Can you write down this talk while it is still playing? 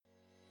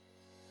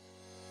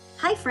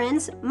Hi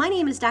friends, my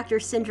name is Dr.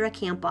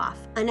 Kindra Hall,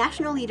 a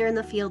national leader in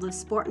the field of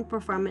sport and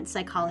performance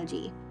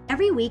psychology.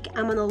 Every week,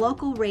 I'm on the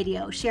local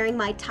radio sharing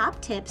my top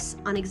tips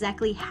on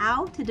exactly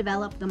how to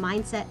develop the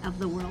mindset of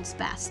the world's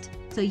best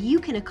so you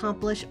can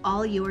accomplish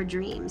all your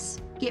dreams.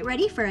 Get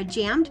ready for a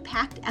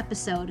jammed-packed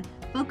episode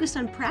focused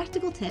on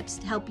practical tips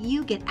to help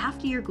you get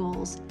after your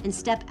goals and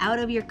step out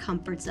of your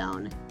comfort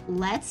zone.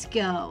 Let's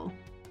go.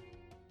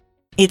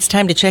 It's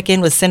time to check in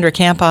with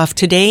Kindra Hall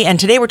today, and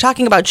today we're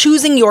talking about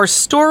choosing your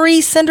story.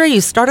 Kindra, you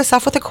start us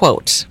off with a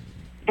quote.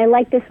 I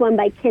like this one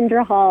by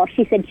Kindra Hall.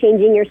 She said,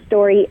 changing your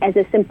story as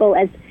simple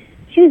as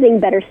choosing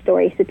better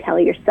stories to tell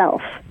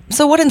yourself.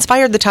 So what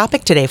inspired the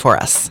topic today for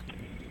us?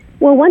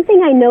 Well, one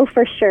thing I know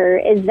for sure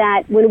is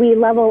that when we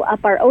level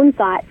up our own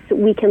thoughts,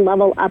 we can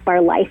level up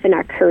our life and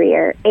our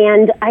career.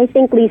 And I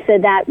think, Lisa,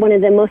 that one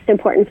of the most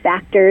important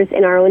factors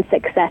in our own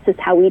success is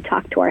how we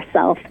talk to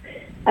ourselves,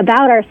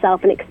 about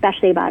ourselves, and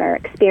especially about our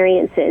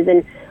experiences.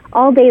 And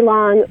all day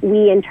long,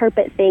 we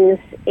interpret things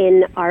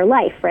in our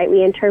life, right?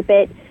 We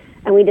interpret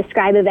and we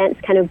describe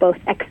events kind of both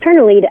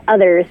externally to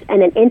others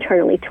and then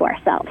internally to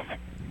ourselves.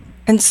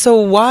 And so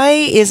why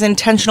is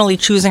intentionally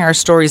choosing our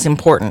stories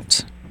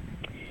important?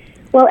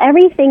 Well,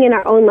 everything in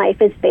our own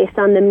life is based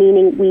on the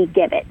meaning we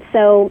give it.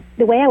 So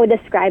the way I would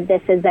describe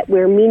this is that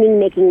we're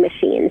meaning-making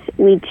machines.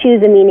 We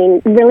choose a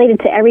meaning related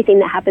to everything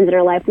that happens in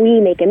our life. We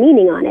make a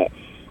meaning on it.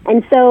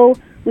 And so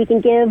we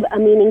can give a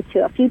meaning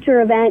to a future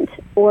event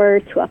or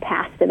to a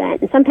past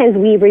event. And sometimes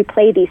we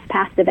replay these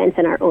past events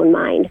in our own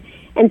mind.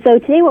 And so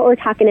today what we're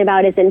talking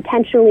about is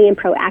intentionally and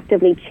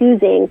proactively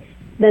choosing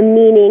the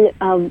meaning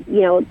of,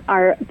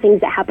 our things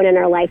that happen in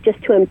our life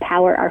just to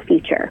empower our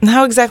future. And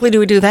how exactly do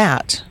we do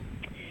that?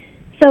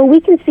 So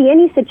we can see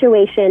any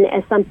situation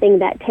as something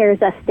that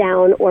tears us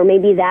down, or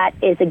maybe that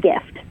is a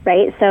gift,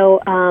 right?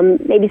 So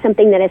maybe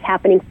something that is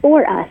happening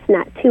for us,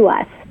 not to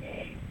us.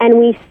 And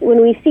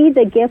when we see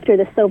the gift or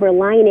the silver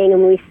lining,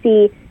 and when we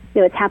see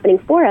it's happening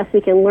for us,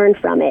 we can learn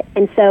from it.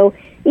 And so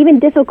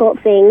even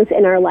difficult things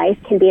in our life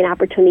can be an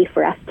opportunity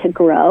for us to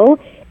grow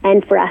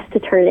and for us to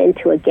turn it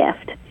into a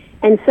gift.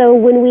 And so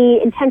when we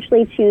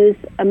intentionally choose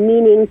a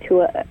meaning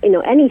to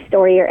any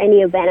story or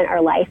any event in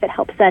our life, it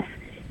helps us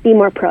be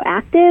more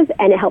proactive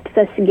and it helps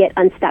us get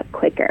unstuck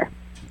quicker.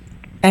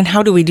 And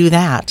how do we do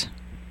that?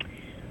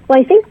 Well,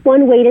 I think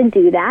one way to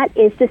do that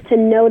is just to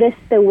notice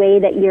the way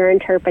that you're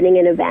interpreting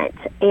an event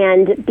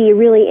and be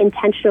really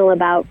intentional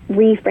about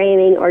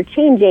reframing or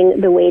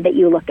changing the way that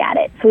you look at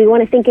it. So we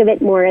want to think of it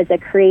more as a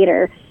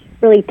creator,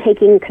 really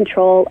taking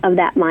control of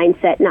that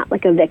mindset, not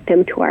like a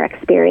victim to our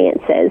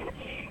experiences.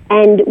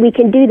 And we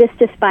can do this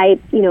just by,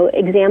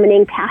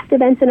 examining past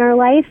events in our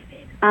life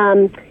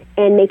and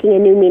making a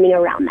new meaning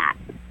around that.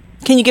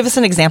 Can you give us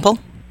an example?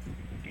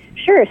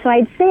 Sure. So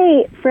I'd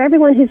say for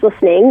everyone who's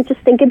listening, just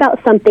think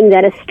about something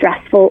that is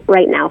stressful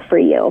right now for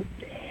you.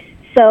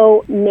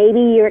 So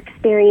maybe you're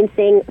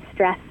experiencing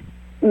stress.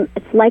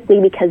 It's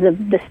likely because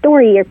of the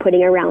story you're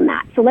putting around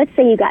that. So let's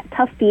say you got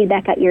tough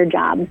feedback at your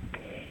job.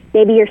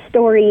 Maybe your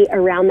story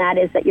around that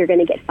is that you're going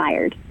to get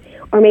fired.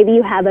 Or maybe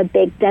you have a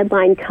big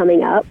deadline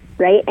coming up,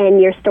 right? And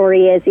your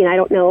story is, I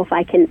don't know if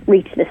I can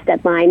reach this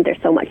deadline.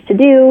 There's so much to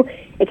do.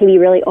 It can be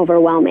really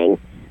overwhelming.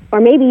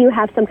 Or maybe you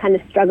have some kind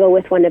of struggle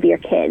with one of your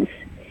kids.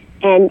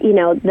 And,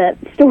 the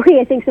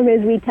story I think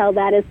sometimes we tell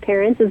that as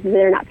parents is that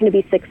they're not going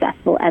to be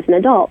successful as an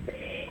adult.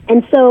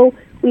 And so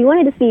we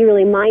want to just be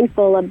really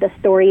mindful of the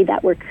story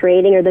that we're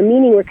creating or the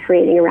meaning we're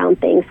creating around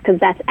things,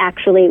 because that's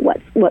actually what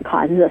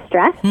causes us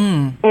stress.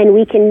 And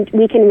we can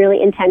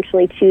really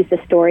intentionally choose the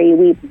story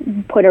we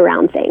put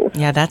around things.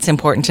 Yeah, that's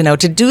important to know.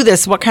 To do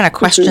this, what kind of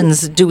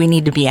questions do we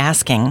need to be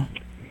asking?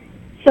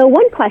 So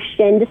one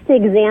question, just to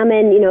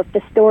examine, if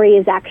the story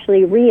is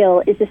actually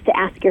real, is just to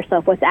ask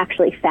yourself what's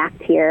actually fact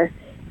here.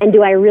 And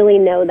do I really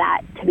know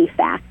that to be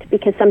fact?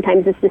 Because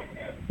sometimes it's just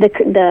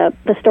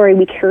the story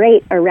we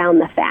create around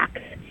the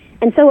facts.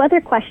 And so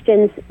other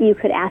questions you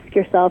could ask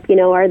yourself,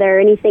 are there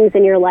any things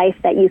in your life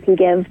that you can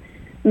give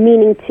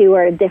meaning to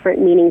or a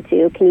different meaning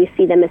to? Can you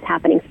see them as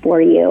happening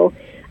for you?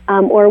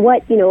 Or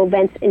what,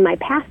 events in my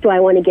past do I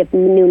want to give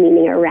new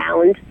meaning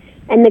around?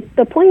 And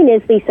the point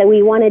is, Lisa,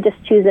 we want to just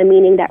choose a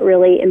meaning that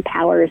really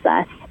empowers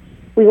us.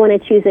 We want to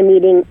choose a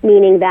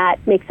meaning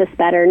that makes us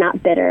better,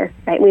 not bitter,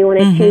 right? We want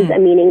to choose a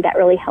meaning that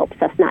really helps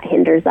us, not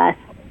hinders us.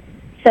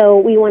 So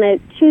we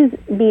want to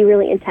be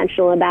really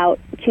intentional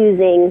about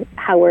choosing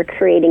how we're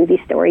creating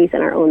these stories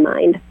in our own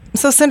mind.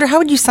 So, Kindra, how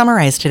would you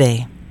summarize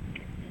today?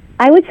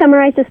 I would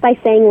summarize this by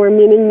saying we're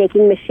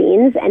meaning-making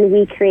machines, and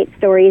we create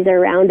stories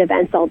around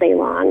events all day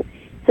long.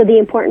 So the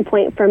important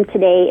point from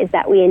today is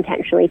that we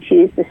intentionally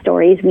choose the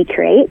stories we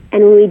create.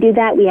 And when we do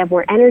that, we have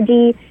more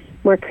energy,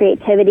 more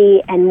creativity,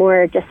 and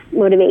more just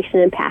motivation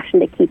and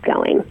passion to keep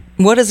going.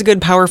 What is a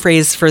good power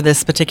phrase for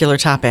this particular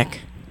topic?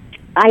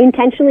 I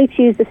intentionally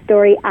choose the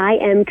story I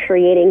am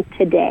creating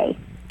today.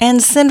 And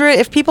Kindra,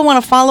 if people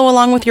want to follow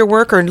along with your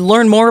work or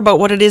learn more about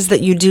what it is that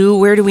you do,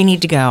 where do we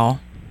need to go?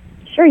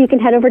 Sure, you can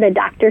head over to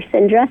Dr.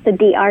 Kindra, so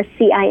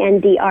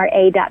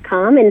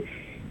DrCindra.com, and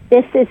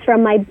This is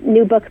from my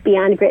new book,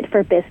 Beyond Grit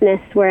for Business,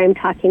 where I'm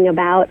talking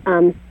about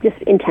just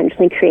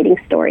intentionally creating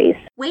stories.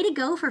 Way to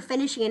go for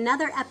finishing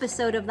another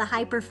episode of the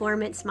High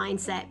Performance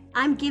Mindset.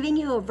 I'm giving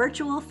you a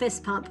virtual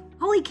fist pump.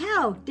 Holy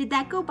cow, did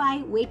that go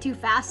by way too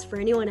fast for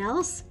anyone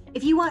else?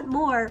 If you want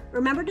more,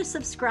 remember to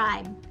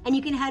subscribe, and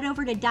you can head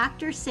over to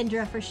Dr.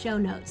 Kindra for show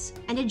notes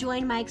and to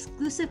join my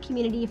exclusive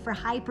community for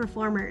high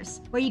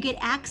performers, where you get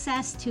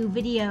access to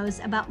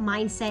videos about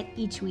mindset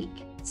each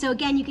week. So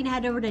again, you can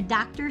head over to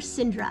Dr.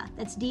 Kindra,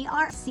 that's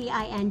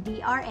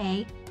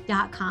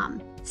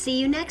DrCindra.com. See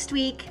you next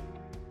week.